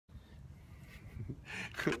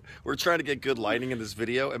we're trying to get good lighting in this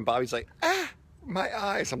video, and Bobby's like, ah, my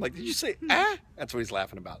eyes. I'm like, did you say ah? That's what he's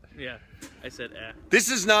laughing about. Yeah, I said ah. This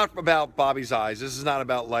is not about Bobby's eyes. This is not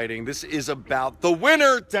about lighting. This is about the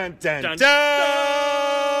winner. Dun, dun, dun,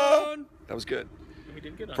 dun. That was good. We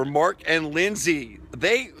did good on For Mark and Lindsey.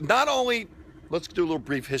 They not only, let's do a little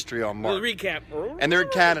brief history on Mark. A little recap. And they're in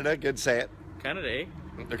Canada. Good, say it. Canada, eh?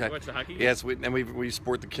 Okay. You watch the hockey game? Yes, we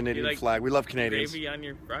sport the Canadian like flag. We love Canadians. Gravy on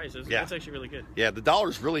your fries. That's, Yeah. That's actually really good. Yeah, the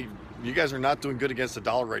dollar's really, you guys are not doing good against the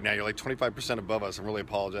dollar right now. You're like 25% above us. I'm really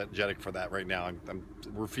apologetic for that right now.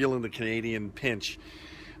 We're feeling the Canadian pinch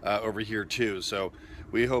over here too. So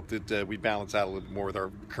we hope that we balance out a little bit more with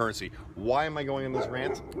our currency. Why am I going on this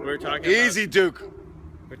rant? We're talking Easy, about, Duke.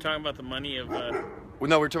 We're talking about the money of... Well,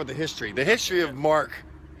 no, we're talking about the history. The history of Mark.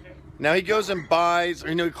 Now he goes and buys, or,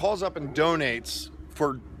 he calls up and donates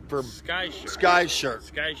for Sky's shirt. Sky's shirt.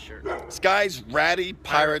 Sky's shirt. Sky's ratty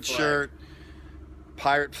pirate flag. shirt,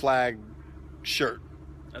 pirate flag shirt.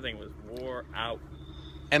 That thing was wore out.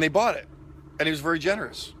 And they bought it. And he was very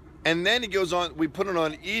generous. And then he goes on, we put it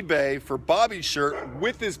on eBay for Bobby's shirt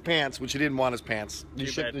with his pants, which he didn't want his pants. Did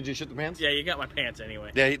you ship the pants? Yeah, you got my pants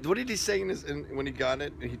anyway. Yeah, what did he say when he got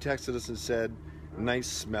it? He texted us and said, nice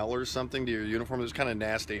smell or something to your uniform. It was kind of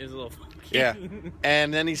nasty. It was a little funky. Yeah.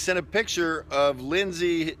 And then he sent a picture of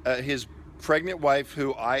Lindsey, his pregnant wife,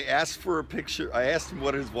 who I asked for a picture. I asked him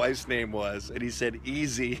what his wife's name was, and he said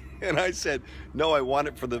Easy. And I said, no, I want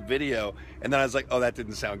it for the video. And then I was like, oh, that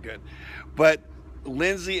didn't sound good. But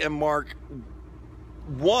Lindsey and Mark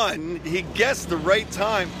won. He guessed the right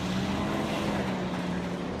time.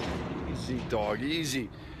 Easy, dog, easy.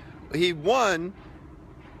 He won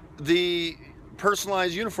the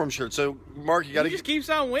personalized uniform shirt. So Mark, you got to just keeps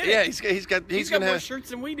on winning. Yeah, he's got more shirts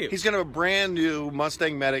than we do. He's gonna have a brand new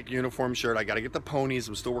MustangMedic uniform shirt. I got to get the ponies.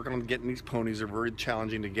 I'm still working on getting these ponies. They're very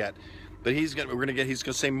challenging to get. But he's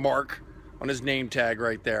gonna say Mark on his name tag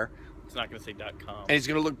right there. It's not gonna say .com. And he's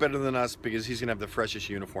gonna look better than us because he's gonna have the freshest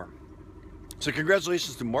uniform. So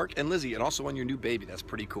congratulations to Mark and Lindsey, and also on your new baby. That's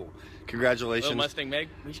pretty cool. Congratulations. Well, MustangMedic.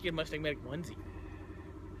 We should get MustangMedic onesie.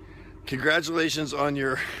 Congratulations on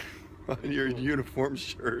your uniform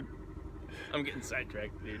shirt. I'm getting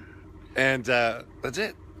sidetracked, dude. And that's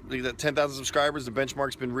it. We got 10,000 subscribers. The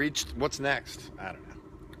benchmark's been reached. What's next? I don't know.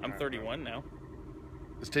 I'm 31 now.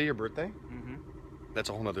 Is today your birthday? Mm-hmm. That's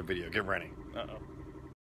a whole nother video. Get ready. Uh-oh.